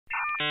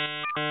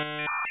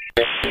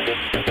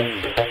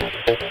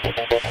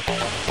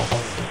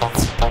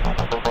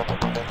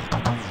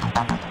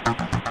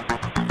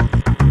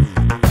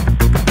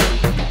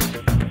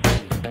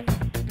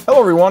Hello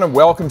everyone and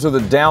welcome to The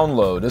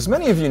Download. As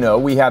many of you know,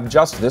 we have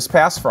just this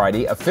past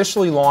Friday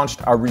officially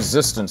launched our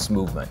resistance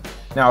movement.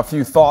 Now, a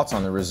few thoughts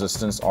on the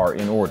resistance are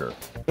in order.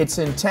 Its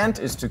intent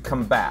is to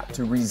combat,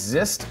 to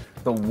resist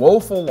the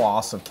woeful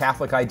loss of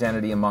Catholic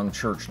identity among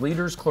church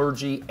leaders,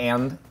 clergy,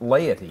 and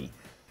laity.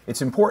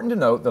 It's important to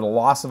note that a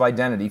loss of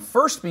identity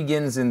first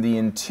begins in the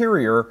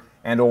interior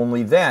and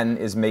only then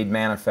is made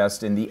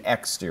manifest in the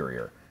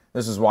exterior.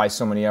 This is why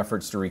so many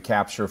efforts to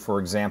recapture, for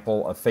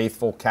example, a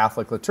faithful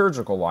Catholic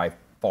liturgical life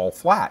fall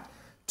flat.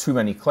 Too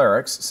many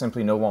clerics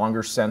simply no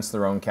longer sense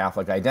their own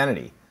Catholic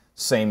identity.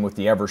 Same with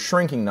the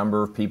ever-shrinking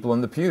number of people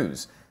in the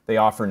pews. They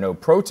offer no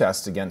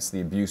protest against the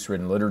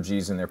abuse-ridden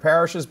liturgies in their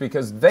parishes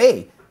because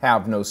they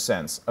have no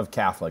sense of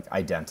Catholic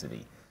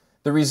identity.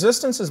 The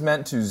resistance is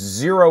meant to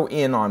zero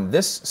in on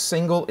this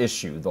single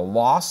issue, the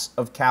loss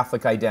of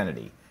Catholic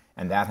identity,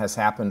 and that has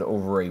happened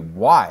over a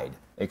wide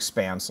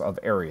expanse of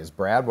areas.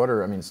 Brad,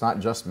 it's not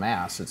just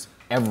Mass, it's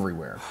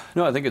everywhere.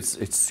 No, I think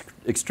it's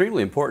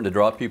extremely important to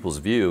draw people's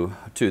view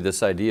to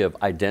this idea of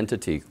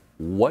identity.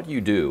 What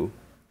you do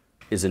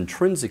is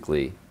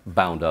intrinsically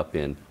bound up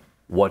in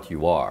what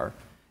you are.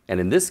 And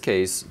in this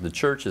case, the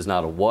church is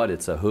not a what,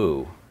 it's a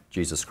who,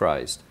 Jesus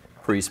Christ,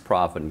 priest,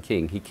 prophet, and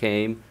king. He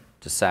came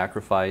to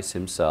sacrifice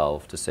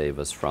himself to save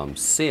us from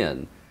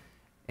sin.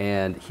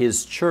 And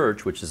his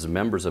church, which is the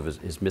members of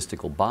his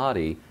mystical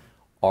body,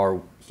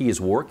 he is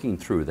working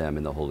through them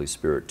in the Holy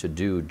Spirit to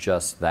do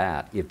just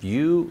that. If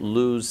you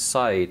lose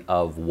sight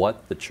of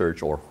what the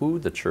church or who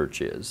the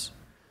church is,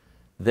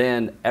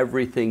 then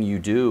everything you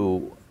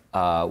do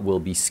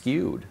will be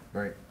skewed.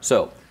 Right.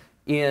 So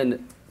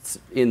in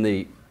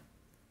the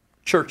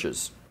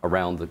churches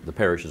around the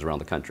parishes around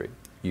the country,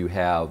 you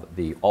have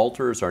the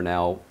altars are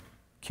now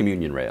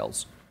communion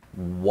rails.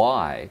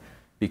 Why?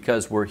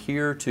 Because we're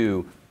here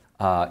to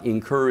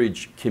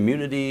encourage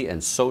community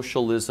and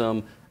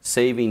socialism.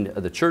 Saving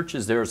the church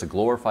is there as a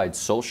glorified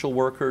social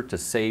worker to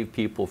save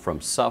people from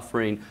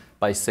suffering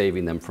by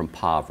saving them from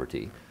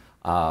poverty.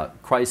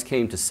 Christ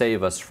came to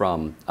save us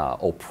from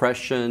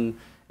oppression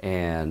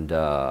and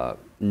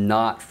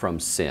not from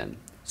sin.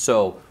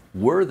 So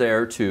we're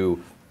there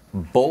to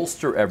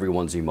bolster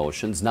everyone's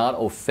emotions, not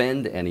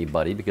offend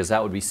anybody, because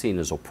that would be seen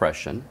as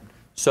oppression.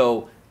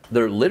 So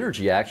their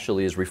liturgy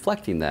actually is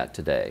reflecting that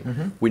today.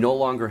 Mm-hmm. We no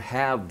longer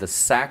have the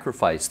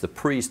sacrifice, the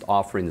priest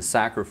offering the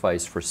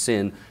sacrifice for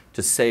sin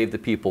to save the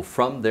people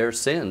from their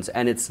sins,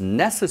 and it's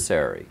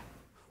necessary.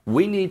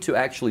 We need to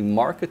actually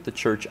market the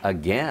church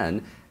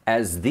again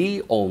as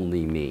the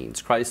only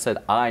means. Christ said,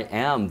 I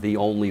am the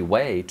only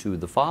way to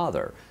the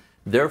Father.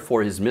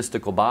 Therefore, his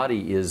mystical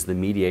body is the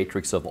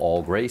mediatrix of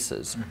all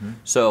graces. Mm-hmm.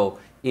 So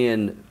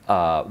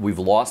we've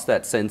lost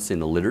that sense in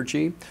the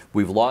liturgy.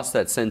 We've lost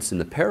that sense in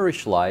the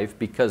parish life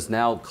because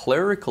now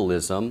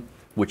clericalism,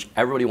 which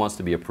everybody wants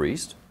to be a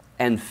priest,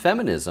 and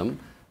feminism,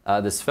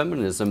 this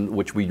feminism,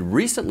 which we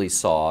recently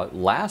saw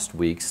last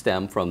week,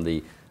 stem from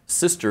the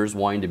sisters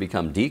wanting to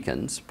become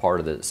deacons, part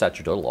of the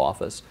sacerdotal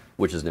office,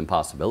 which is an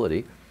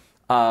impossibility,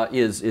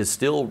 is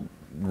still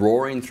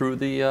roaring through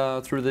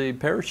the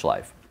parish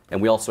life.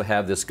 And we also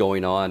have this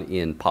going on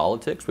in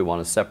politics. We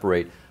want to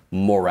separate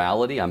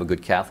morality. I'm a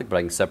good Catholic, but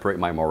I can separate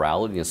my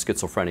morality in a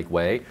schizophrenic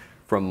way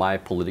from my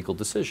political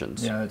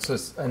decisions. Yeah, it's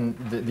just, and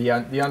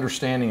the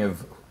understanding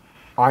of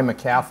I'm a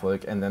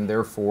Catholic, and then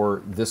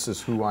therefore this is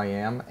who I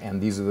am,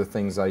 and these are the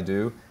things I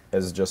do,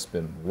 has just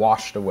been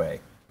washed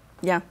away.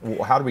 Yeah.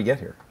 How do we get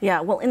here?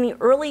 Yeah, well, in the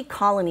early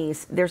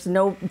colonies, there's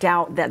no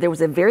doubt that there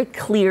was a very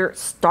clear,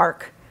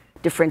 stark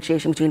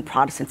differentiation between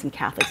Protestants and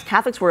Catholics.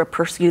 Catholics were a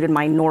persecuted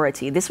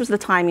minority. This was the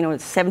time, in the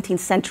 17th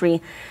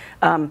century,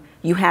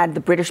 you had the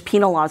British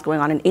penal laws going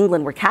on in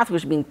England where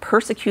Catholics were being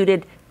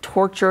persecuted,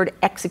 tortured,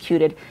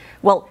 executed.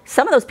 Well,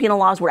 some of those penal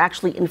laws were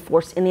actually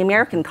enforced in the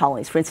American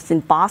colonies. For instance,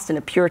 in Boston,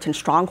 a Puritan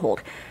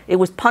stronghold. It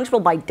was punishable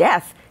by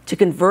death to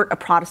convert a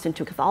Protestant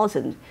to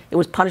Catholicism. It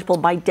was punishable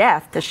by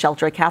death to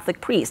shelter a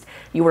Catholic priest.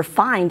 You were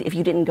fined if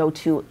you didn't go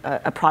to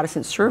a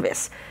Protestant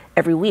service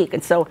every week.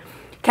 And so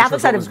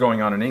Catholics had what was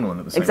going on in England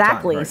at the same time.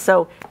 Exactly. Right?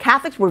 So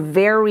Catholics were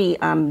very,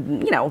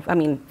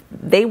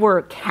 they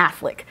were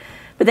Catholic.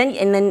 But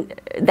then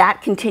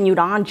that continued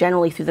on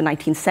generally through the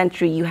 19th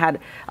century. You had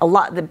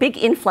the big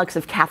influx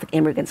of Catholic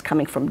immigrants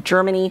coming from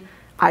Germany,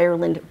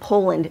 Ireland,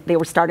 Poland. They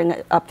were starting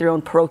up their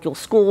own parochial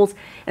schools.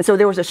 And so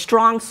there was a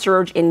strong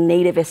surge in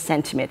nativist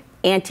sentiment,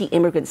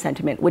 anti-immigrant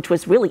sentiment, which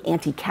was really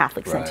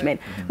anti-Catholic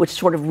sentiment, which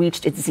sort of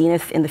reached its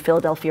zenith in the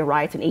Philadelphia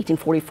riots in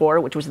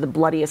 1844, which was the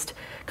bloodiest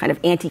kind of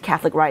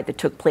anti-Catholic riot that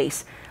took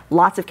place.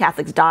 Lots of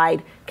Catholics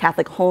died.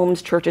 Catholic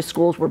homes, churches,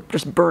 schools were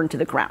just burned to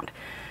the ground.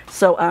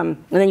 So, and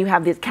then you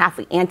have this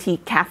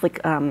anti-Catholic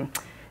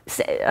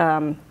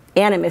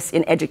animus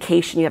in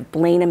education. You have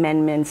Blaine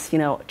amendments,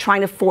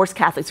 trying to force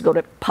Catholics to go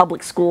to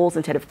public schools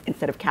instead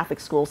of Catholic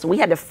schools. So we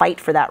had to fight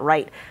for that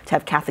right to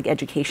have Catholic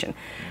education.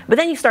 But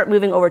then you start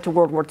moving over to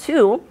World War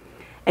II,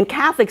 And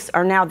Catholics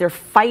are now, they're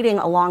fighting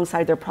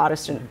alongside their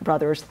Protestant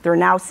brothers. They're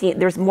now seeing,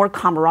 there's more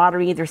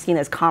camaraderie, they're seen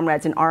as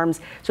comrades in arms.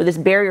 So this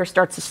barrier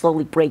starts to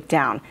slowly break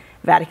down.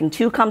 Vatican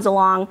II comes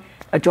along,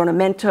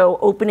 aggiornamento,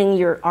 opening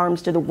your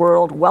arms to the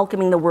world,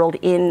 welcoming the world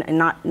in and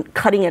not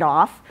cutting it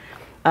off.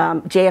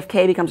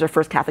 JFK becomes our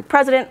first Catholic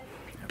president.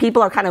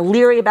 People are kind of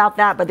leery about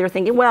that, but they're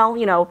thinking, well,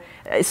 you know,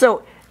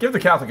 so. Give the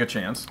Catholic a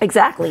chance.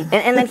 Exactly.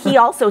 And then he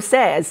also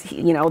says,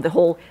 you know, the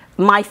whole,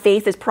 my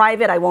faith is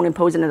private, I won't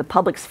impose it into the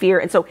public sphere.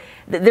 And so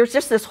there's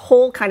just this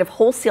whole kind of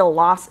wholesale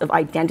loss of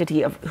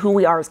identity of who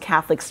we are as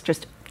Catholics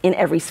just in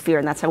every sphere,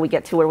 and that's how we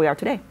get to where we are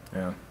today.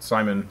 Yeah.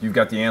 Simon, you've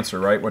got the answer,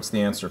 right? What's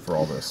the answer for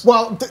all this?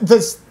 Well,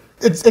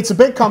 it's a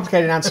bit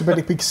complicated answer, but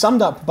it can be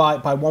summed up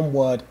by one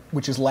word,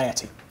 which is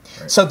laity.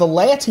 Right. So the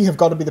laity have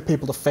got to be the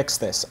people to fix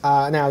this.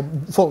 Now,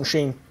 Fulton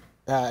Sheen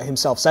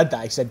himself said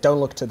that. He said, don't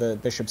look to the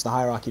bishops, the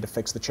hierarchy to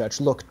fix the church.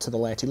 Look to the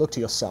laity, look to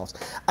yourselves.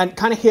 And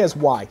kind of here's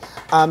why.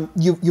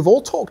 You've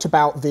all talked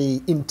about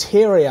the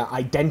interior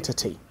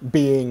identity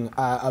being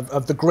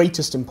of the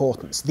greatest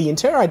importance. The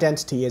interior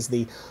identity is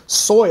the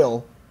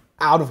soil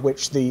out of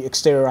which the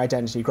exterior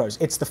identity grows.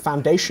 It's the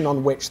foundation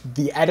on which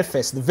the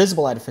edifice, the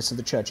visible edifice of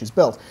the church is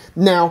built.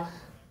 Now,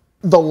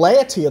 the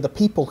laity are the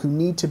people who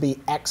need to be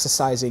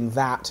exercising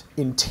that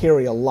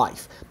interior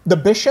life. The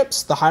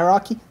bishops, the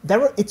hierarchy,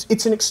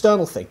 it's an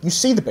external thing. You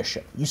see the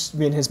bishop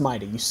in his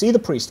mitre. You see the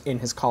priest in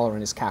his collar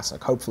and his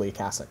cassock, hopefully a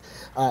cassock,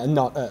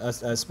 not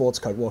a sports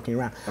coat walking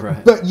around.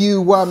 Right. But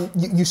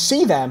you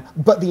see them,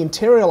 but the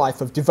interior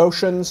life of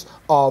devotions,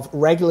 of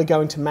regular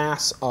going to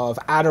Mass, of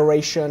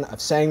adoration,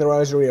 of saying the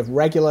Rosary, of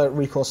regular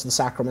recourse to the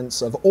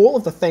sacraments, of all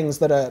of the things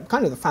that are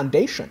kind of the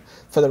foundation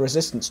for the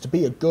resistance to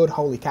be a good,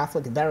 holy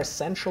Catholic, they're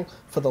essential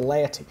for the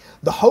laity.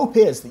 The hope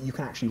is that you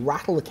can actually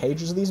rattle the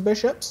cages of these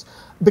bishops,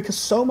 because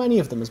so many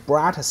of them, as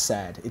Brad has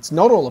said, it's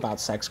not all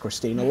about sex,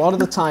 Christine. A lot of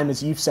the time,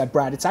 as you've said,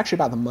 Brad, it's actually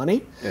about the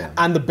money. Yeah.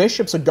 And the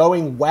bishops are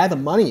going where the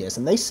money is.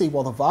 And they see,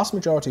 well, the vast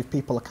majority of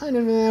people are kind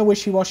of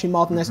wishy-washy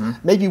modernists.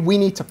 Maybe we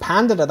need to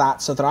pander to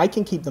that so that I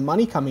can keep the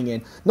money coming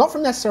in. Not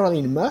from necessarily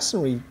a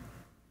mercenary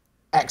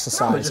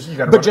exercise.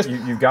 No,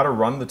 you've got to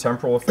run the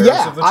temporal affairs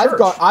of the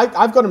church.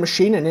 I've got a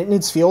machine and it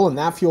needs fuel, and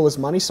that fuel is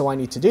money, so I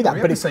need to do that.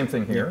 But it's the same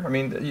thing here. I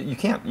mean, you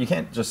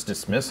can't just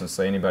dismiss and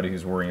say anybody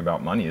who's worrying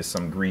about money is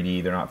some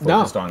greedy. They're not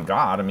focused on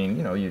God. I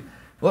mean, the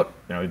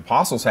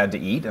apostles had to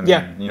eat. I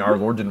mean, our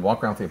Lord didn't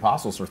walk around with the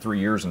apostles for 3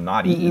 years and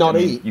not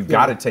eat. You've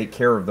got to take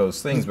care of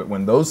those things. But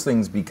when those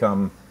things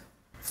become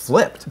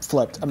flipped,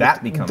 I mean,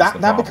 that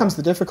becomes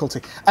the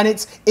difficulty. And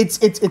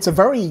it's a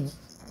very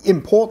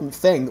important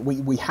thing that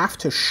we have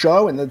to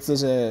show, and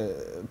there's a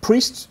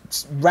priest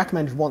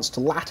recommended once to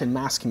Latin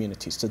Mass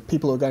communities, to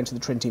people who are going to the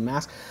Trinity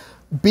Mass,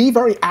 be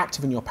very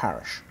active in your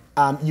parish.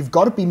 You've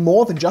got to be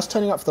more than just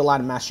turning up for the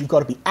Latin Mass. You've got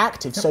to be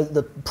active, so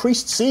the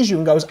priest sees you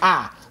and goes,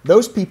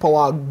 those people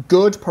are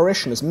good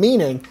parishioners,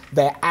 meaning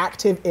they're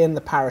active in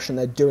the parish and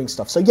they're doing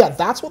stuff. So yeah,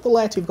 that's what the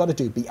laity have got to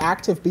do. Be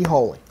active, be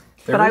holy.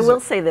 But I will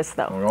say this,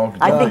 though.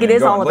 I think it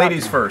is all about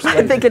ladies first.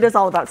 I think it is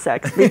all about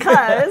sex,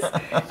 because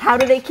how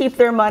do they keep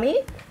their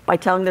money? By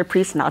telling their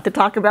priests not to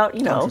talk about,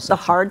 the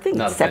hard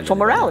things, sexual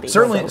morality.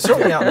 Certainly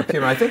out in the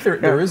pew. I think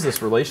there is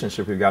this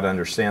relationship we've got to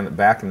understand, that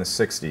back in the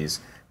 60s,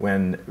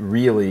 when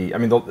really, I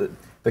mean,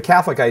 the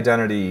Catholic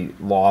identity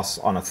loss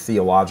on a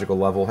theological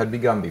level had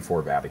begun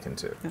before Vatican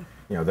II.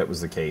 Yeah. That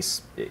was the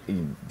case.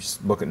 You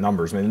just look at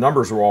numbers. I mean, the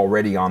numbers were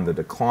already on the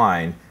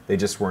decline. They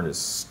just weren't as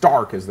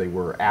stark as they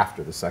were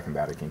after the Second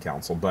Vatican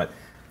Council. But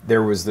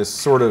there was this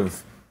sort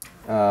of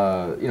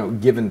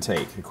give and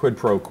take, a quid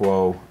pro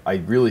quo. I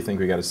really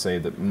think we got to say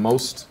that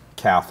most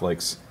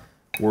Catholics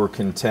were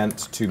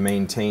content to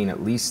maintain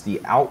at least the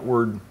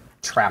outward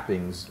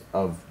trappings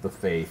of the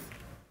faith,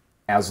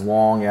 as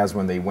long as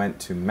when they went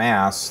to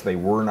Mass, they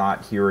were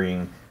not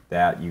hearing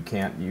that you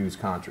can't use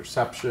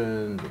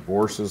contraception,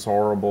 divorce is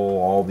horrible,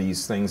 all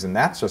these things, and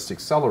that's just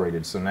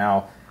accelerated. So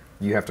now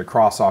you have to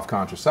cross off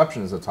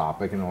contraception as a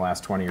topic. In the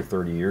last 20 or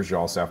 30 years, you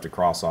also have to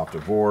cross off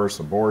divorce,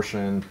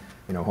 abortion,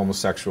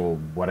 homosexual,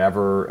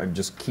 whatever, and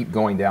just keep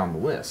going down the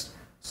list.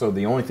 So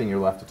the only thing you're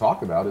left to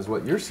talk about is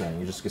what you're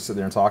saying. You just sit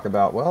there and talk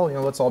about,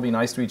 let's all be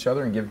nice to each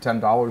other and give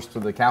 $10 to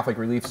the Catholic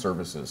Relief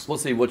Services. Well,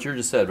 see, what you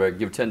just said, right?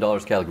 Give $10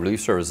 to Catholic Relief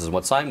Services.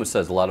 What Simon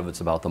says, a lot of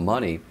it's about the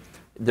money.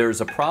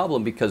 There's a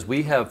problem because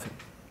we have,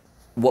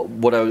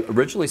 what I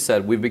originally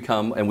said, we've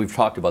become, and we've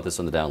talked about this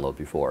on the download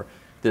before,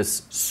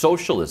 this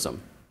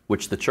socialism,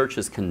 which the church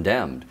has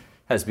condemned,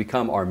 has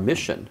become our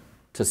mission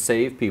to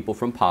save people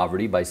from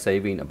poverty by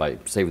saving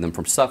them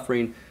from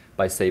suffering,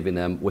 by saving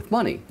them with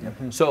money.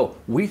 So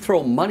we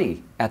throw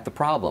money at the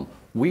problem.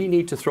 We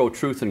need to throw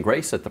truth and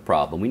grace at the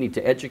problem. We need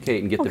to educate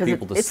and get the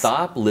people to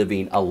stop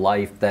living a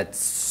life that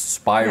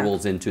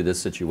spirals into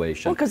this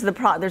situation. Well, because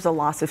there's a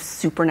loss of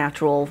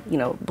supernatural,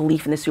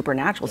 belief in the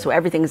supernatural. So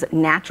everything's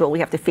natural. We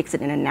have to fix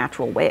it in a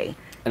natural way.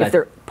 And if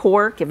they're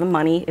poor, give them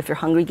money. If they're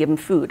hungry, give them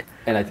food.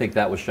 And I think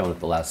that was shown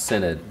at the last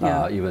synod.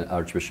 Even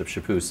Archbishop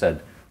Chaput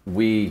said,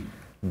 we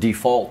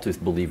default to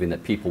believing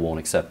that people won't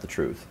accept the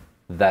truth.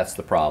 That's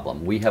the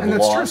problem. We have And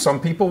that's lost. true. Some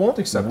people won't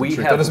accept the truth.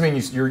 That doesn't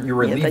mean you're that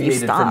you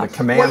alleviated from the stop.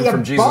 command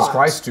from Jesus but-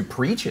 Christ to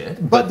preach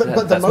it. But the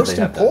that's what most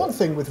they have done. important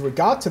thing with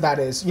regard to that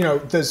is,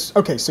 there's,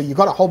 okay, so you've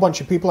got a whole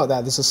bunch of people out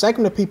there. There's a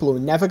segment of people who are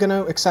never going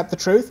to accept the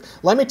truth.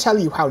 Let me tell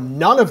you how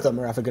none of them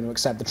are ever going to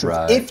accept the truth.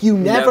 Right. If you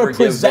never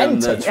give them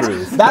present the it.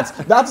 truth.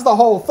 That's the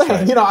whole thing,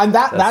 and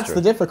that's true.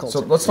 the difficulty. So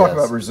let's talk Yes.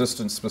 about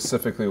resistance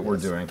specifically. What we're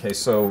doing. Okay,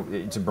 so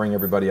to bring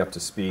everybody up to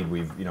speed,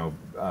 we've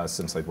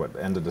since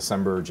end of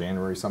December,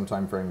 January,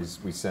 sometime frame,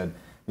 we said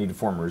need to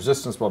form a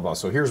resistance, blah blah.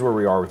 So here's where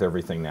we are with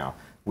everything now.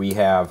 We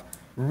have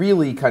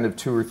really kind of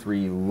 2 or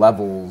 3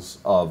 levels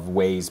of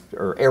ways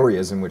or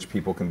areas in which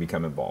people can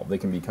become involved. They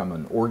can become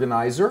an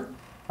organizer.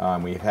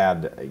 We've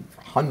had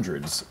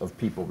hundreds of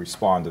people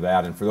respond to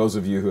that, and for those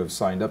of you who have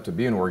signed up to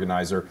be an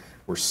organizer,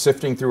 we're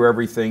sifting through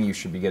everything. You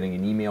should be getting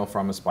an email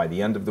from us by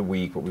the end of the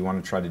week. What we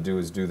want to try to do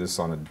is do this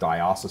on a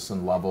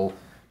diocesan level.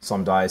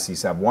 Some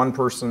dioceses have one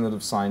person that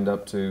have signed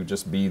up to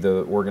just be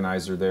the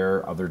organizer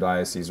there. Other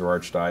dioceses or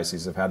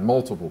archdioceses have had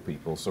multiple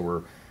people.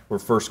 So we're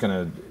first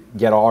going to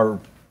get our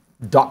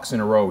ducks in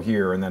a row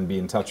here and then be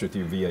in touch with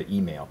you via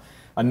email.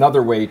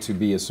 Another way to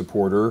be a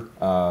supporter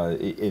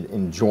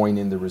and join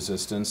in the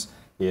resistance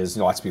is,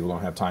 lots of people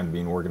don't have time to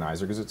be an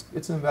organizer because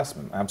it's an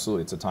investment.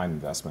 Absolutely, it's a time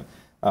investment.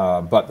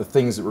 But the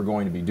things that we're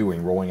going to be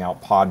doing, rolling out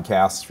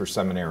podcasts for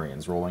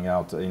seminarians, rolling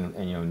out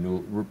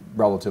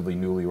relatively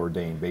newly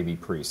ordained baby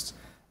priests,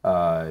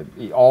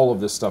 all of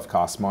this stuff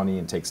costs money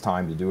and takes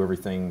time to do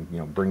everything,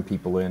 bring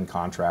people in,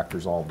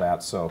 contractors, all of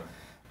that. So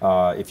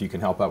if you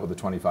can help out with the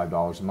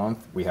 $25 a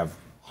month, we have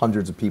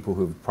hundreds of people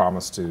who've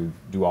promised to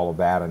do all of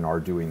that and are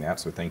doing that.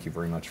 So thank you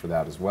very much for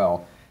that as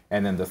well.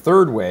 And then the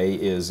third way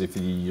is if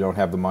you don't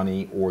have the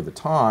money or the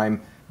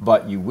time,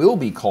 but you will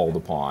be called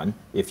upon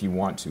if you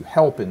want to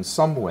help in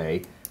some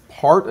way.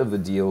 Part of the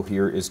deal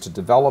here is to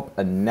develop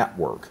a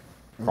network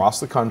across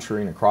the country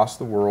and across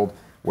the world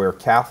where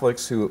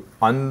Catholics who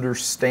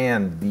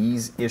understand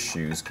these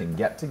issues can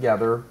get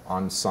together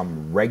on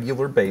some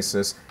regular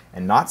basis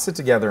and not sit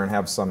together and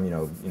have some,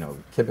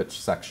 kibbutz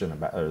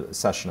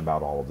session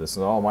about all of this.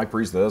 Oh, my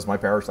priest this, my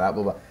parish that,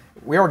 blah, blah.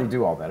 We already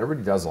do all that.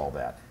 Everybody does all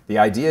that. The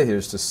idea here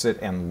is to sit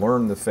and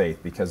learn the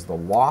faith, because the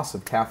loss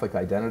of Catholic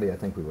identity, I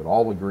think we would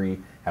all agree,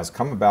 has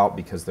come about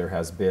because there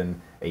has been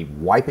a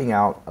wiping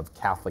out of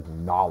Catholic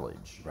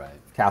knowledge, Right.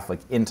 Catholic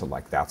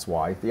intellect. That's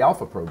why the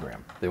Alpha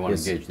program. They want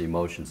to engage the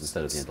emotions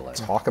instead of the intellect.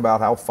 Talk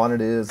about how fun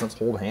it is, let's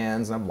hold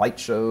hands and have light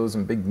shows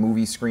and big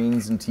movie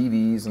screens and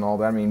TVs and all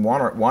that. I mean,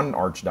 one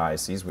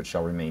archdiocese, which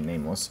shall remain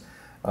nameless,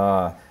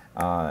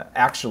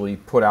 actually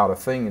put out a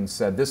thing and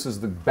said, this is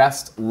the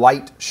best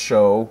light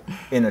show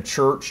in a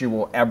church you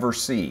will ever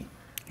see.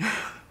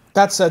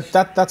 That's a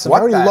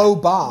very low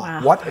bar.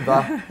 Wow. What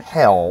the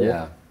hell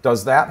Yeah.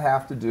 does that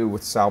have to do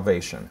with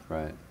salvation?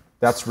 Right.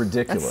 That's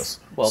ridiculous.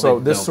 Well, so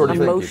they this don't sort of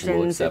believe thing, people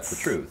will Emotions, accept the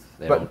it's-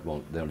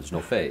 truth. There's no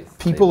faith.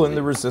 people They in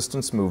the believe-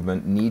 resistance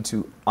movement need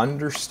to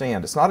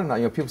understand. It's not enough.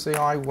 People say,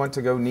 "Oh, I went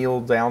to go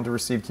kneel down to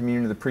receive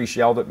communion. The priest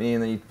yelled at me,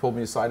 and then he pulled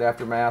me aside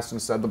after mass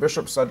and said the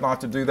bishop said not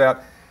to do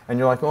that." And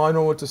you're like, "Oh, I don't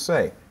know what to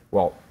say."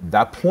 Well,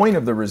 that point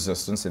of the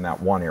resistance in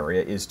that one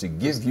area is to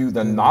give you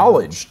the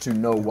knowledge to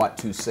know what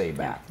to say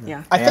back.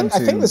 Yeah. I think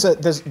And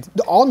there's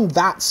on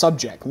that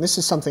subject, and this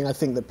is something I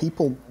think that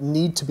people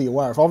need to be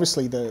aware of.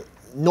 Obviously,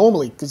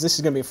 normally, because this is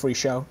going to be a free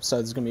show, so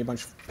there's going to be a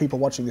bunch of people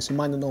watching this who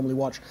might not normally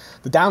watch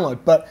the download,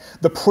 but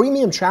the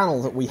premium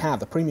channel that we have,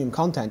 the premium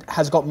content,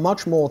 has got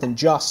much more than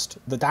just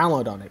the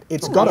download on it.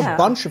 It's got yeah. a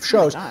bunch of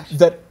shows gosh.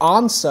 that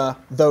answer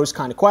those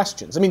kind of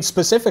questions. I mean,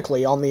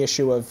 specifically on the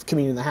issue of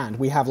communion in the hand,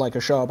 we have like a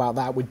show about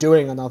that. We're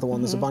doing another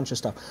one. There's a bunch of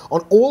stuff.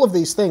 On all of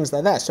these things,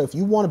 they're there. So if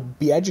you want to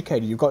be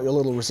educated, you've got your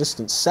little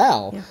resistance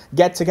cell,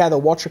 get together,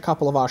 watch a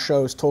couple of our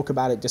shows, talk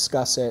about it,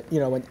 discuss it,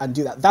 and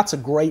do that. That's a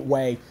great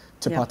way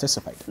to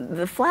participate.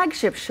 The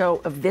flagship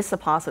show of this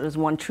apostolate is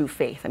One True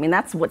Faith. I mean,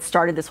 that's what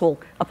started this whole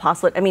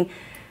apostolate. I mean,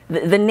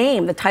 the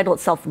name, the title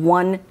itself,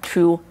 One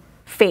True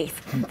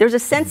Faith. There's a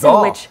sense in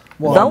which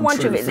one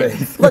true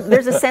faith. Look,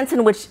 there's a sense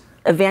in which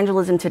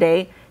evangelism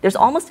today, there's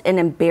almost an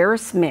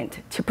embarrassment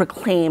to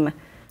proclaim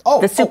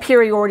the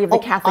superiority of the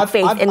Catholic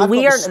faith. And I've got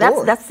the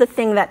story. that's the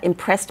thing that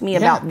impressed me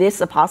about this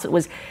apostolate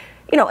was,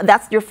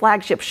 that's your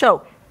flagship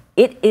show.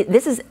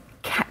 This is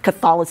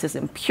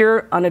Catholicism,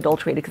 pure,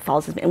 unadulterated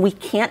Catholicism, and we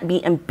can't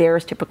be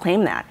embarrassed to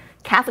proclaim that.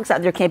 Catholics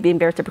out there can't be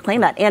embarrassed to proclaim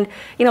that. And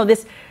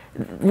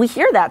we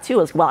hear that too,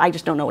 as well. I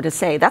just don't know what to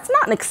say. That's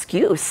not an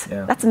excuse.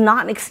 Yeah. That's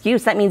not an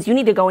excuse. That means you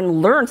need to go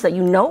and learn so that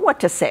you know what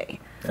to say.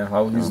 Yeah,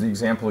 I'll use the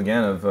example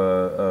again of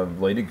a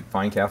lady,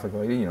 fine Catholic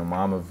lady,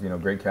 mom of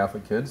great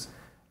Catholic kids.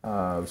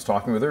 I was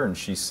talking with her, and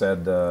she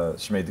said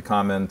she made the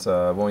comment,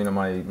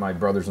 my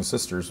brothers and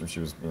sisters, and she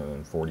was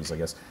in the 40s, I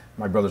guess.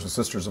 My brothers and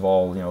sisters have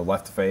all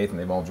left the faith, and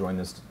they've all joined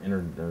this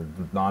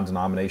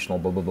non-denominational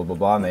blah blah blah blah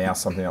blah. And they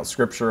asked something about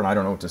Scripture, and I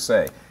don't know what to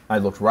say. And I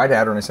looked right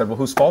at her, and I said, "Well,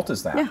 whose fault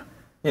is that?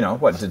 Yeah.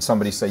 What did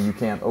somebody say? You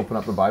can't open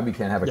up the Bible, you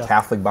can't have a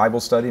Catholic Bible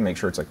study. Make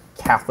sure it's a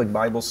Catholic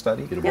Bible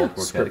study. Get a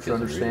Baltimore Scripture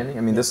catechism, understanding.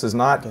 I mean, this is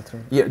not.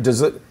 Yeah,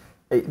 does it?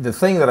 the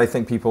thing that I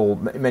think people,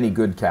 many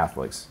good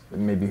Catholics,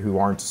 maybe who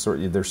aren't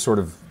they're sort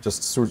of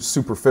just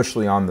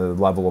superficially on the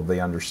level of they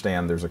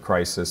understand there's a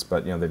crisis,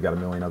 but they've got a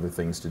million other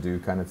things to do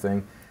kind of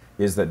thing,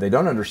 is that they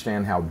don't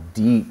understand how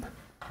deep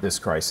this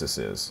crisis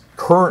is.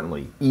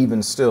 Currently,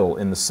 even still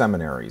in the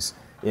seminaries,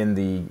 in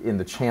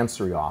the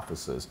chancery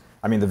offices.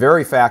 I mean, the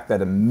very fact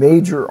that a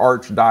major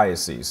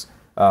archdiocese,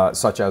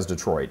 such as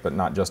Detroit, but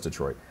not just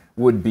Detroit,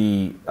 would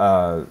be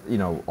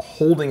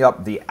holding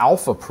up the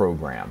Alpha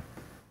program,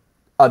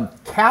 a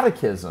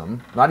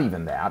catechism, not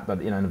even that,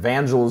 but in an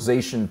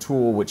evangelization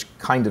tool which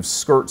kind of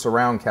skirts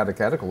around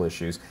catechetical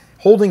issues,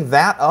 holding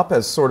that up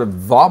as sort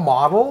of the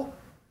model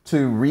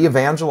to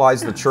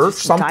re-evangelize the church,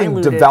 something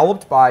diluted.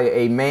 developed by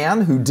a man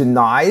who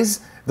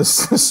denies the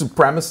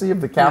supremacy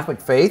of the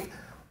Catholic faith.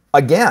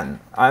 Again,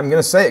 I'm going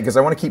to say it because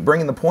I want to keep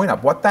bringing the point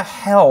up. What the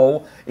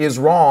hell is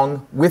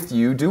wrong with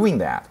you doing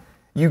that?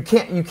 You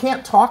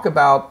can't talk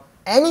about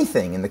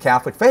anything in the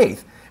Catholic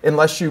faith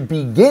unless you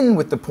begin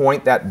with the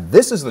point that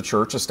this is the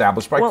church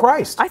established by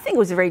Christ. I think it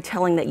was very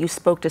telling that you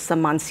spoke to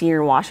some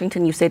Monsignor in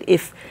Washington. You said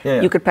if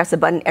you could press a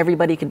button,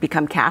 everybody could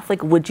become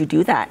Catholic. Would you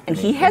do that? And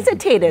he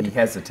hesitated. He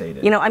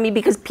hesitated.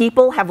 Because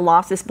people have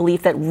lost this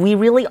belief that we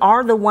really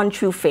are the one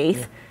true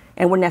faith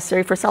and we're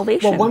necessary for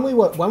salvation. Well,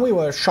 when we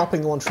were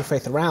shopping the One True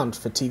Faith around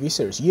for TV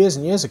series years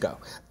and years ago,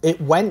 it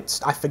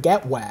went, I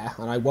forget where,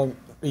 and I won't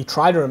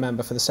try to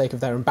remember for the sake of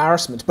their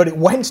embarrassment, but it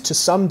went to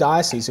some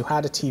diocese who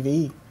had a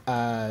TV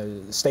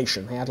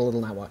station. They had a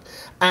little network.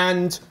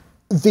 And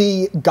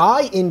the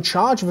guy in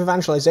charge of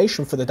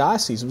evangelization for the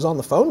diocese was on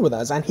the phone with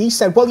us, and he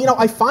said, well,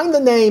 I find the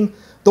name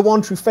The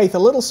One True Faith a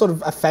little sort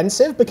of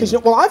offensive because,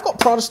 I've got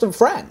Protestant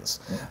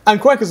friends.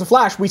 And quick as a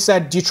flash, we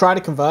said, do you try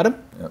to convert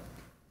them? Yep.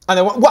 And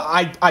they went, well,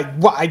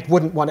 I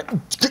wouldn't want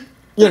it.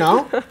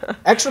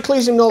 Ex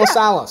ecclesiam nulla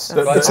salus.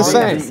 It's the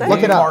same.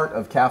 Look it up. Part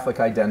of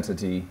Catholic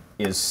identity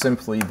is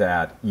simply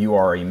that you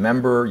are a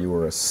member, you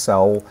are a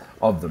cell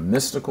of the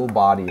mystical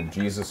body of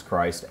Jesus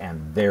Christ,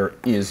 and there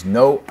is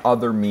no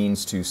other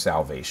means to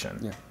salvation.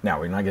 Yeah. Now,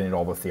 we're not getting into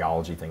all the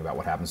theology thing about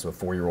what happens to a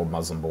 4-year-old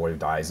Muslim boy who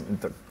dies.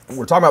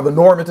 We're talking about the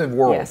normative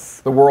world,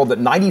 the world that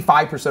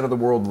 95% of the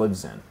world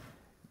lives in.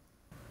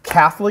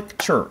 Catholic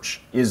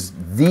Church is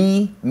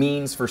the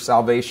means for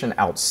salvation.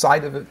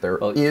 Outside of it, there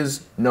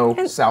is no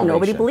salvation.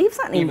 Nobody believes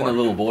that anymore. Even a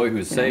little boy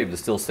who's saved is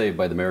still saved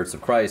by the merits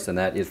of Christ, and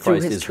that is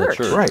Christ is the church.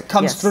 Right.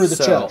 Comes through the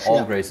church.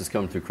 All grace has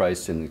come through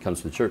Christ and it comes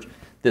through the church.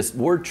 This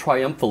word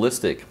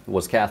triumphalistic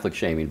was Catholic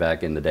shaming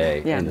back in the day,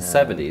 in the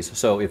 70s.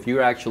 So if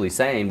you're actually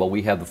saying, well,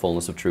 we have the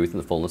fullness of truth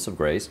and the fullness of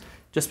grace,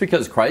 just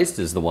because Christ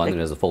is the one that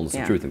has the fullness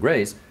of truth and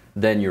grace,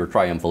 then you're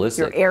triumphalistic.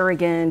 You're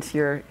arrogant,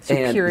 you're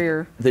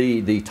superior.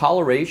 And the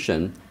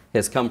toleration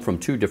has come from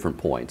two different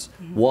points.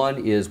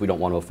 One is we don't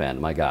want to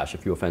offend. My gosh,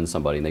 if you offend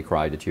somebody and they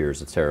cry to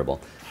tears, it's terrible.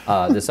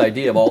 This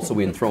idea of also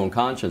we enthrone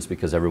conscience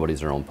because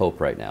everybody's their own pope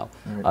right now.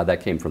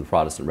 That came from the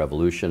Protestant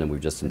Revolution, and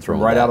we've just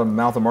enthroned right out of the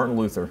mouth of Martin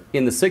Luther.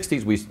 In the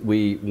 60s,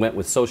 we went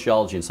with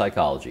sociology and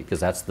psychology because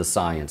that's the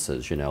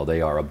sciences.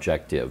 They are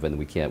objective, and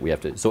we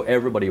have to. So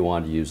everybody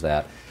wanted to use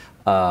that,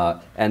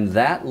 and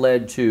that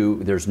led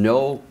to there's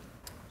no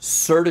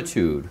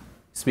certitude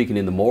speaking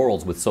in the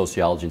morals with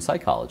sociology and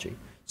psychology.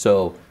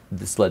 So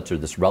this led to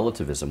this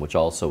relativism, which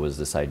also is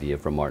this idea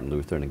from Martin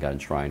Luther and got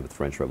enshrined with the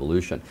French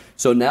Revolution.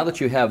 So now that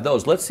you have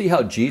those, let's see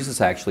how Jesus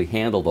actually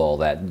handled all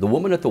that. The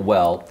woman at the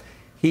well,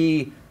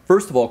 he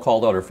first of all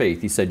called out her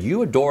faith. He said,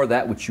 you adore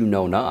that which you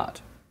know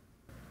not.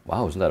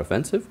 Wow, isn't that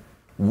offensive?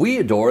 We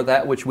adore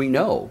that which we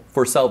know,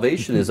 for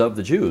salvation is of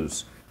the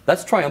Jews.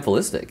 That's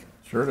triumphalistic.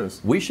 Sure it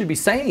is. We should be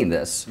saying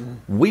this.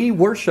 We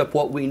worship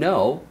what we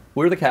know.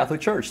 We're the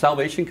Catholic Church.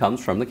 Salvation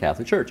comes from the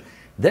Catholic Church.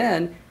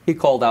 Then he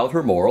called out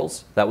her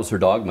morals. That was her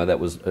dogma that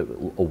was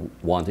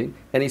wanting.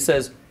 And he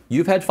says,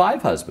 you've had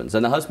 5 husbands,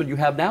 and the husband you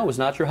have now is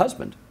not your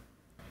husband.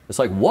 It's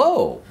like,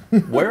 whoa,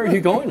 where are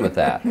you going with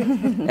that?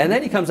 And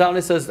then he comes out and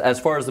he says, as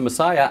far as the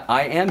Messiah,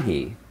 I am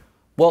he.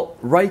 Well,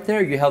 right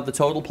there you have the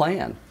total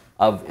plan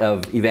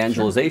of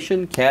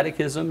evangelization,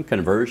 catechism,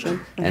 conversion,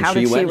 and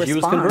she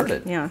was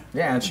converted. Yeah,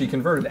 and she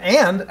converted.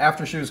 And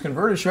after she was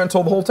converted, she went and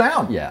told the whole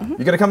town. Yeah. You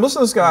got to come listen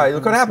to this guy.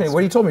 Look what happened.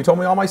 What he told me. He told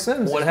me all my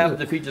sins. What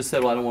happened if he just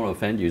said, well, I don't want to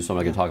offend you, so I'm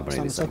not going to talk about any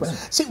of these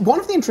things? See, one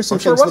of the interesting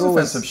I'm sure things it was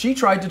offensive. She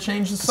tried to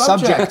change the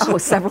subject. Oh,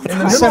 several In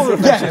the times. middle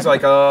of the thing, she's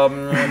like,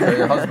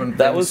 your husband.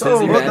 That was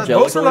his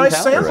those are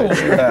nice evangelical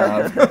samples you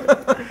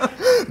have.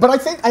 But I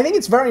think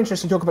it's very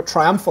interesting to talk about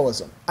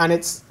triumphalism, and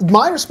it's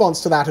my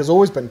response to that has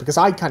always been, because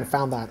I kind of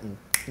found that,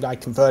 and I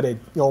converted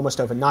almost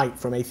overnight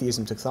from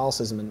atheism to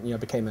Catholicism, and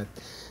became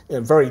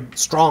a very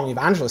strong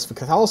evangelist for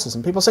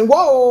Catholicism. People saying,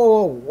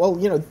 whoa, well,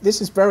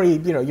 this is very,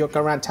 you're going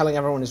around telling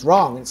everyone is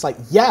wrong. And it's like,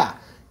 yeah,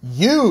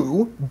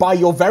 you, by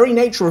your very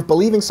nature of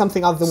believing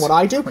something other than what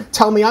I do,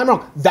 tell me I'm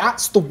wrong.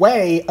 That's the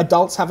way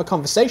adults have a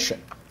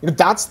conversation. You know,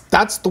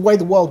 that's the way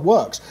the world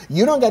works.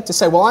 You don't get to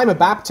say, well, I'm a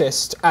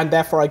Baptist, and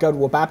therefore I go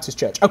to a Baptist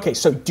church. Okay,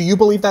 so do you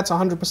believe that's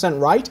 100%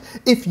 right?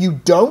 If you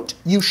don't,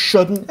 you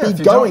shouldn't be if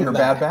you going don't, you're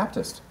there. a bad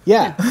Baptist.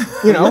 Yeah,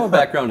 You know, a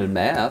background in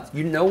math.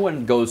 No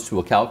one goes to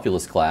a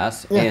calculus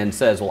class Yeah. and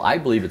says, well, I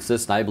believe it's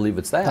this and I believe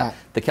it's that.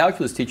 The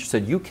calculus teacher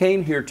said, you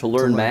came here to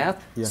learn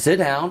math, sit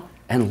down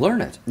and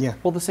learn it. Yeah.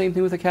 Well, the same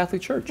thing with the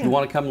Catholic Church. You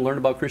want to come and learn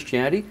about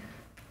Christianity?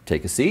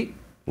 Take a seat,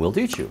 we'll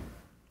teach you.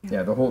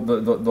 Yeah, the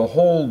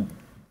whole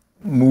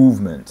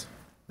movement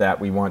that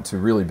we want to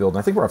really build, and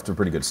I think we're off to a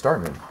pretty good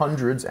start. I mean,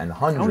 hundreds and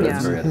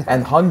hundreds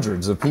and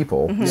hundreds of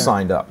people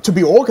signed up. To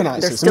be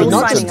organizers. They're still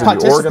not signing just up.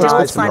 To be participants. organized,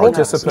 to be signing up,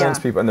 participants,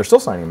 yeah. people, and they're still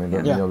signing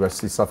them. You know, I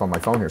see stuff on my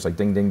phone here. It's like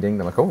ding, ding, ding.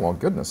 I'm like, oh, well,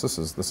 goodness, this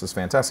is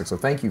fantastic. So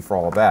thank you for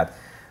all of that.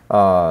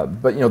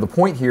 But, you know, the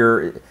point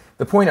here,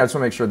 I just want to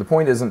make sure, the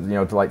point isn't, you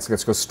know, to like,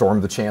 let's go storm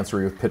the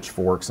chancery with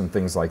pitchforks and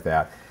things like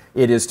that.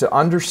 It is to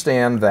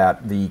understand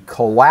that the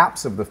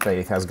collapse of the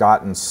faith has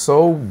gotten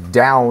so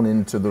down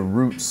into the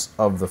roots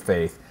of the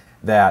faith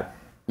that,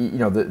 you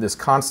know, this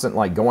constant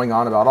like going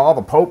on about, oh,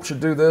 the Pope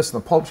should do this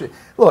and the Pope should...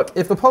 Look,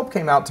 if the Pope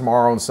came out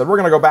tomorrow and said, we're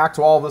going to go back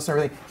to all this and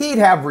everything, he'd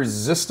have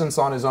resistance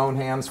on his own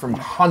hands from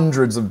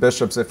hundreds of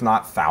bishops, if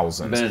not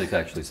thousands. Benedict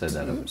actually said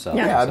that of himself.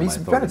 Yeah. So my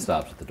authority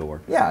stops at the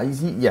door. Yeah,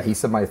 he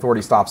said my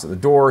authority stops at the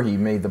door. He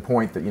made the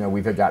point that, you know,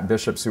 we've got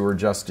bishops who are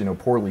just, you know,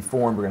 poorly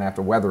formed. We're going to have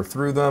to weather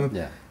through them.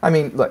 Yeah. I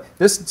mean, look,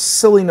 this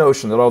silly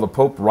notion that, oh, the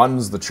Pope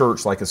runs the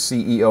church like a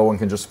CEO and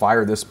can just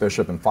fire this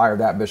bishop and fire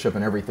that bishop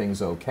and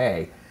everything's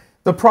okay.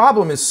 The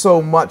problem is so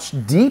much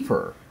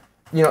deeper.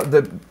 You know,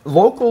 the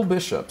local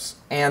bishops,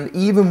 and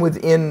even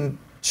within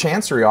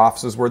chancery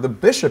offices where the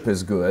bishop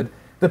is good,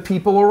 the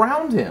people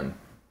around him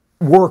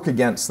work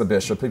against the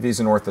bishop if he's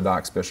an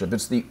Orthodox bishop.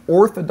 It's the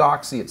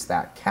orthodoxy, it's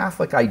that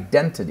Catholic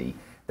identity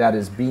that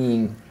is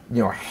being,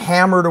 you know,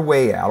 hammered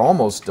away at,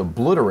 almost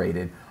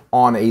obliterated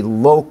on a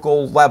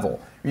local level.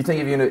 You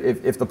think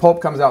if the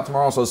Pope comes out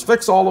tomorrow and says,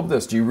 fix all of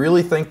this, do you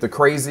really think the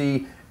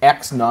crazy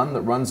ex-nun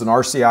that runs an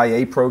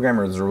RCIA program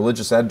or is a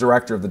religious ed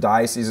director of the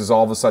diocese is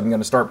all of a sudden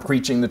going to start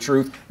preaching the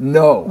truth?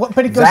 No. Well,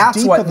 but it goes that's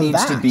deeper what than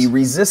needs that. to be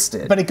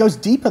resisted. But it goes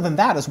deeper than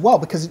that as well,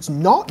 because it's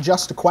not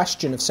just a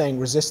question of saying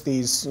resist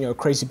these, you know,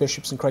 crazy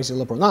bishops and crazy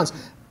liberal nuns.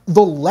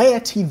 The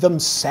laity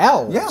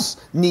themselves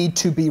need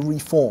to be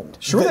reformed.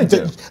 Sure they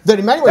do. That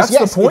in many ways,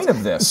 that's the point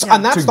of this.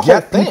 And that's to the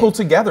get whole thing. people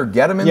together,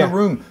 get them in the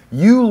room.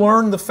 You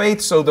learn the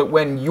faith so that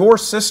when your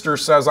sister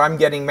says, I'm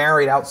getting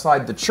married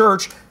outside the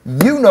church,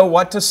 you know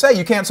what to say.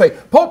 You can't say,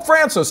 Pope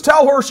Francis,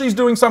 tell her she's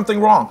doing something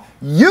wrong.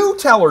 You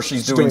tell her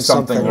she's doing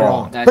something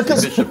wrong.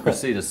 Actually, Bishop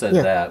Cressida said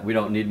that we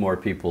don't need more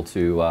people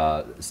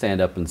to stand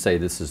up and say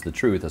this is the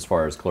truth as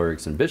far as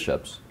clerics and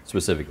bishops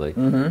specifically.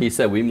 He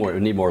said we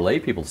need more lay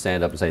people to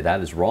stand up and say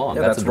that is wrong.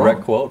 Yeah, that's a that's direct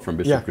wrong. quote from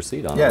Bishop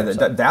Cressida.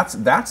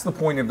 That's the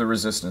point of the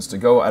resistance, to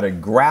go at a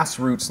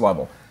grassroots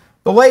level.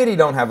 The laity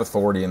don't have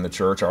authority in the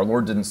church. Our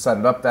Lord didn't set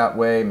it up that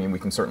way. I mean, we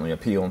can certainly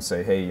appeal and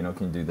say, hey, you know,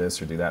 can you do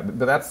this or do that?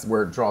 But that's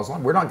where it draws the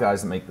line. We're not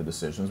guys that make the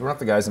decisions. We're not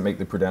the guys that make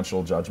the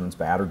prudential judgments,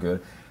 bad or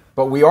good.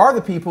 But we are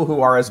the people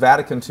who are, as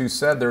Vatican II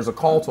said, there's a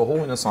call to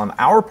holiness on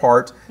our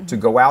part to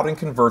go out and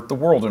convert the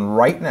world. And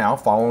right now,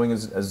 following,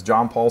 as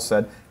John Paul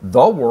said,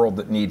 the world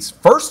that needs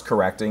first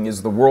correcting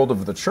is the world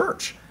of the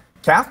church.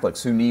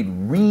 Catholics who need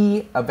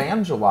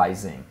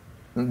re-evangelizing,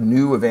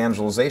 new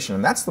evangelization.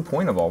 And that's the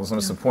point of all this. And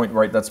it's the point,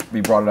 right, we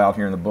brought it out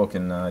here in the book,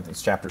 and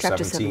it's chapter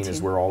 17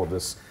 is where all of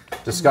this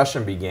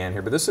discussion began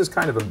here. But this is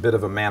kind of a bit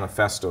of a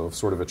manifesto of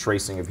sort of a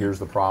tracing of here's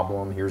the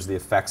problem, here's the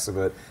effects of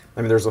it.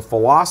 I mean, there's a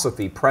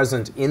philosophy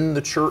present in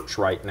the church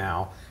right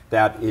now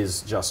that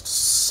is just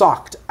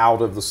sucked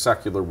out of the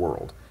secular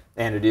world.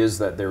 And it is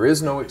that there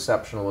is no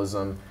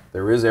exceptionalism,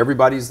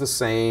 everybody's the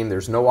same,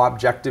 there's no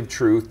objective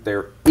truth.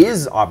 There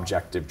is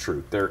objective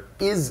truth. There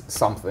is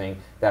something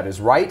that is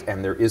right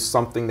and there is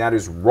something that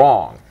is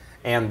wrong.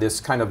 And this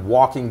kind of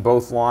walking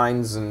both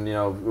lines and, you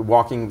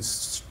know,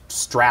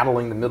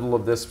 straddling the middle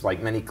of this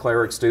like many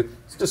clerics do,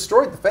 it's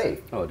destroyed the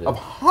faith of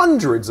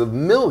hundreds of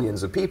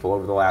millions of people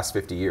over the last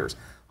 50 years.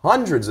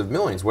 Hundreds of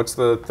millions. What's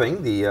the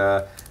thing?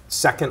 The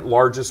second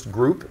largest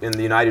group in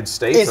the United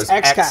States is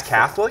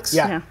ex-Catholics.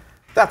 Yeah.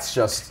 That's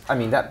just, I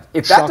mean,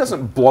 if that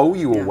doesn't blow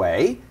you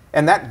away,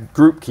 and that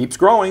group keeps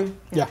growing,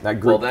 that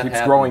group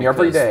keeps growing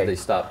every day. They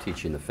stopped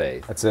teaching the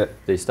faith. That's it.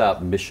 They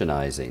stopped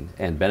missionizing,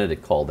 and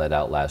Benedict called that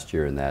out last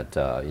year in that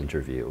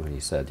interview. And he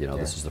said, you know,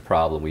 this is the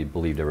problem. We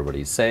believed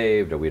everybody's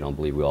saved, or we don't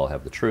believe we all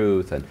have the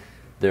truth, and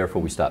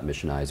therefore we stopped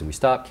missionizing. We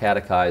stopped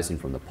catechizing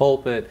from the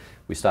pulpit.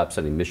 We stopped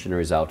sending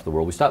missionaries out to the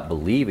world. We stopped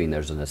believing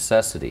there's a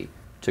necessity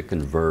to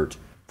convert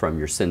from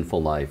your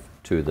sinful life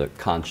to the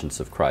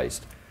conscience of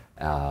Christ.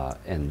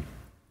 And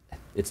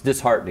it's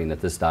disheartening that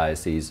this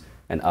diocese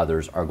and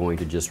others are going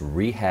to just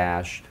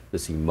rehash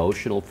this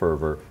emotional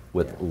fervor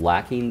with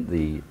lacking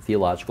the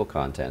theological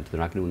content. They're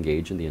not going to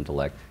engage in the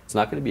intellect. It's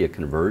not going to be a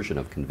conversion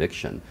of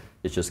conviction.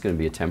 It's just going to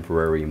be a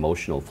temporary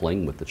emotional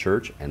fling with the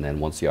church, and then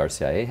once the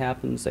RCIA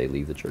happens, they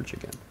leave the church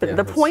again. But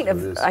the point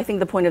of, I think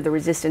the point of the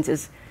resistance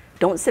is,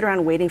 don't sit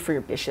around waiting for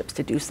your bishops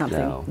to do something.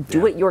 No.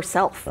 Do it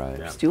yourself. Right.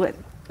 Just do it.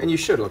 And you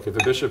should. Look, if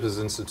a bishop is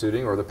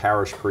instituting, or the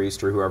parish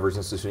priest, or whoever is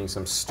instituting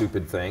some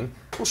stupid thing,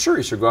 well, sure,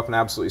 you should go up and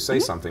absolutely say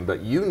something,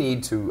 but you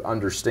need to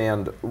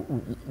understand,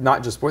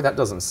 not just, boy, that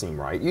doesn't seem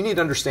right. You need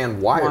to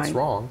understand why it's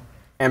wrong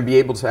and be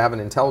able to have an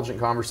intelligent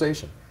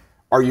conversation.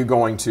 Are you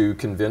going to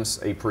convince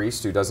a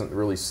priest who doesn't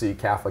really see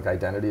Catholic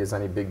identity as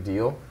any big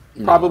deal?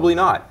 No. Probably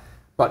not.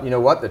 But you know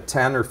what? The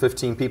 10 or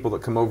 15 people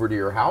that come over to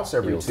your house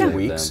every 2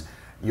 weeks,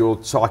 you're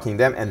talking to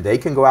them, and they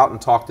can go out and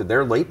talk to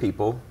their lay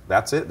people.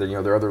 That's it. You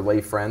know, their other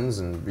lay friends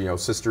and, you know,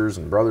 sisters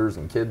and brothers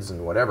and kids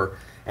and whatever.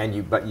 And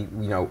you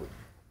know,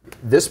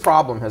 this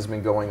problem has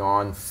been going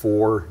on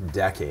for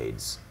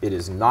decades. It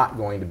is not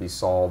going to be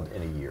solved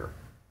in a year.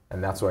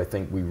 And that's what I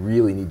think we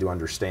really need to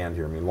understand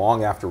here. I mean,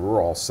 long after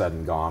we're all said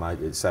and done,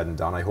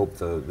 I hope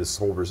this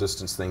whole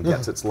resistance thing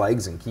gets its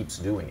legs and keeps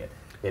doing it.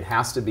 It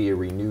has to be a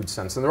renewed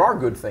sense. And there are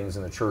good things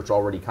in the church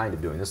already kind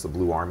of doing this. The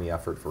Blue Army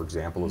effort, for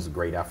example, is a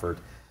great effort.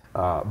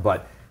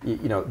 But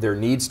you know, there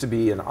needs to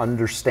be an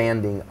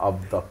understanding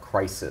of the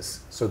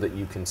crisis so that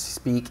you can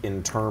speak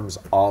in terms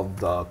of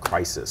the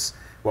crisis.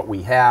 What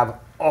we have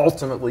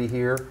ultimately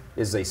here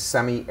is a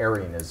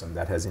semi-Arianism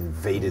that has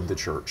invaded the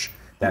church.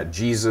 That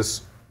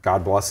Jesus,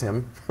 God bless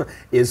him,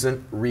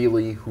 isn't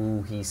really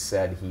who he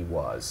said he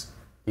was.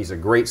 He's a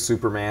great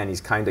Superman,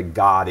 he's kind of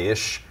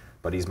God-ish,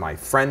 but he's my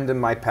friend and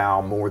my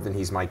pal more than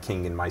he's my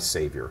king and my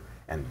savior.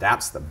 And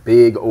that's the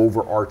big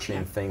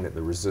overarching thing that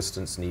the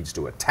resistance needs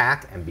to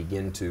attack and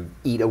begin to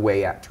eat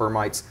away at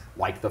termites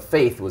like the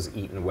faith was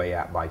eaten away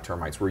at by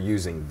termites. We're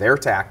using their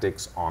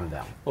tactics on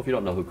them. Well, if you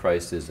don't know who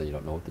Christ is, then you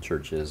don't know what the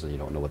church is, and you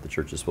don't know what the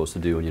church is supposed to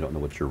do, and you don't know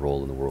what your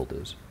role in the world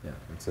is. Yeah,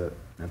 that's it.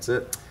 That's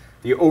it.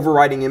 The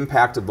overriding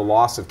impact of the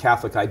loss of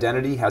Catholic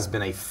identity has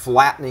been a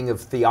flattening of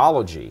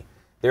theology.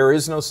 There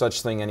is no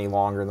such thing any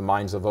longer in the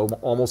minds of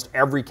almost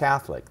every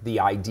Catholic, the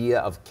idea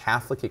of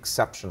Catholic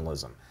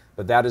exceptionalism.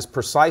 But that is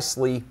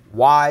precisely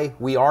why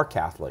we are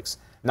Catholics.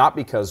 Not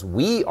because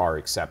we are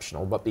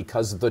exceptional, but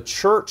because the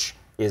church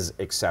is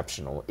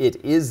exceptional.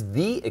 It is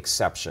the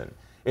exception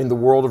in the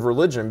world of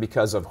religion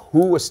because of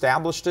who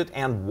established it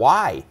and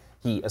why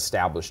he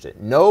established it.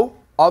 No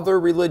other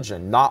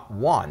religion, not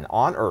one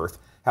on earth,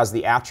 has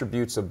the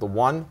attributes of the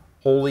one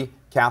holy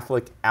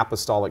Catholic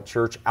Apostolic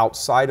Church,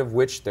 outside of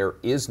which there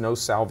is no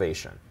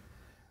salvation.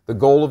 The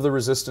goal of the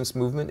resistance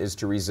movement is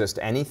to resist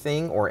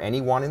anything or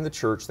anyone in the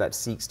church that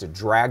seeks to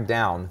drag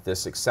down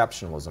this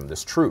exceptionalism,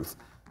 this truth,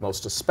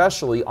 most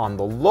especially on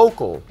the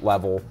local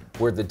level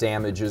where the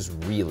damage is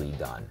really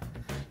done.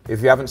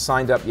 If you haven't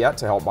signed up yet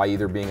to help by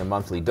either being a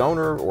monthly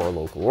donor or a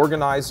local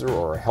organizer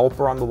or a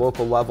helper on the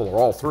local level or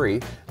all three,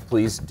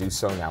 please do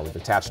so now. We've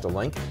attached a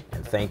link,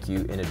 and thank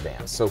you in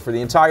advance. So for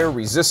the entire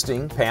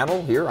resisting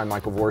panel here, I'm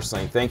Michael Vorse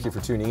saying thank you for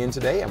tuning in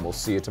today, and we'll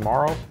see you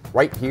tomorrow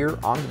right here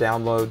on The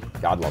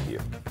Download. God love you.